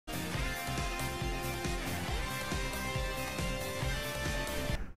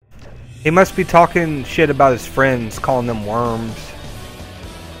He must be talking shit about his friends, calling them worms.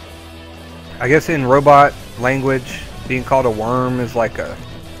 I guess in robot language, being called a worm is like a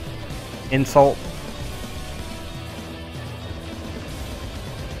insult.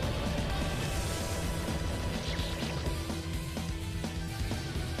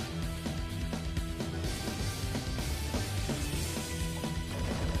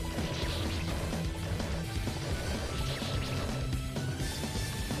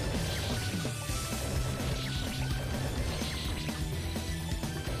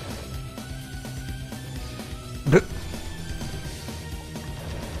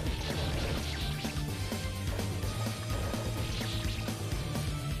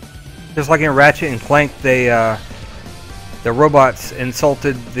 Just like in Ratchet and Clank, the robots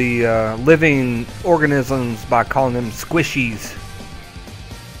insulted the living organisms by calling them squishies.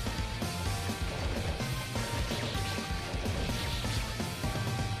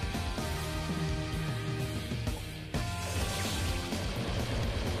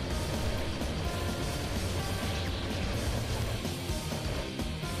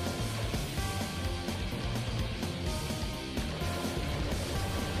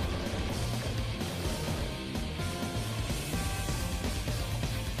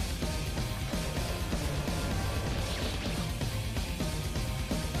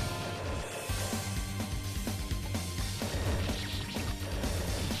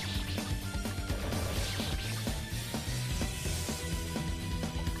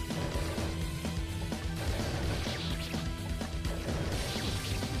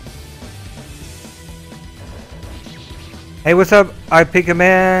 Hey, what's up, I Pika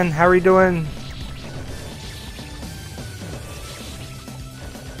Man? How are you doing?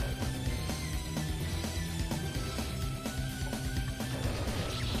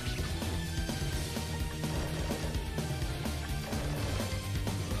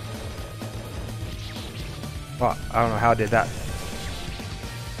 Well, I don't know how I did that.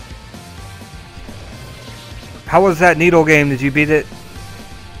 How was that needle game? Did you beat it?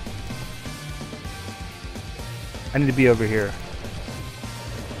 I need to be over here.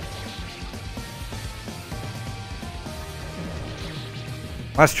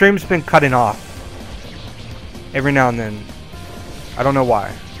 My stream's been cutting off every now and then. I don't know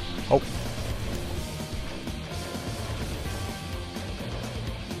why. Oh.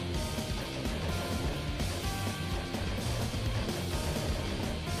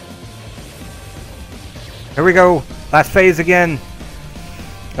 Here we go. Last phase again.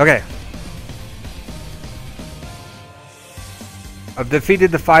 Okay. I've defeated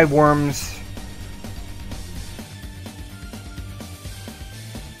the 5 worms.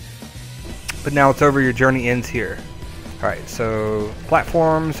 But now it's over, your journey ends here. Alright, so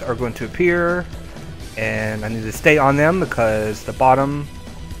platforms are going to appear. And I need to stay on them because the bottom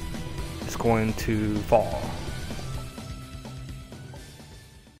is going to fall.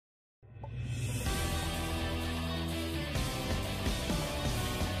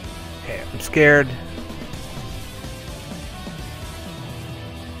 Okay, I'm scared.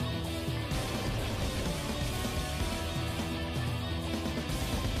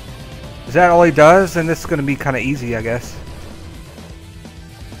 Is that all he does? And this is going to be kind of easy, I guess.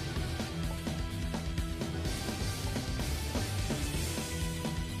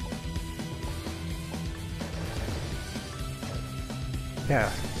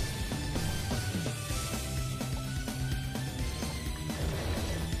 Yeah.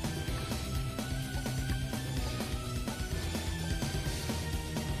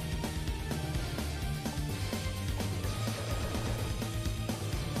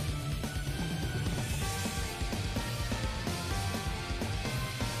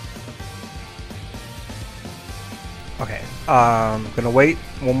 Okay, gonna wait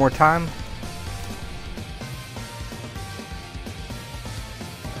one more time.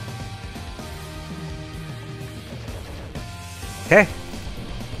 Okay.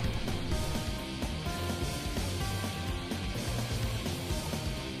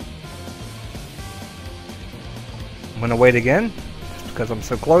 I'm gonna wait again, just because I'm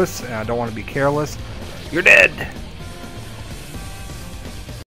so close and I don't want to be careless. You're dead!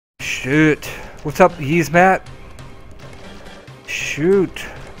 Shoot. What's up, Yeez Matt? Shoot.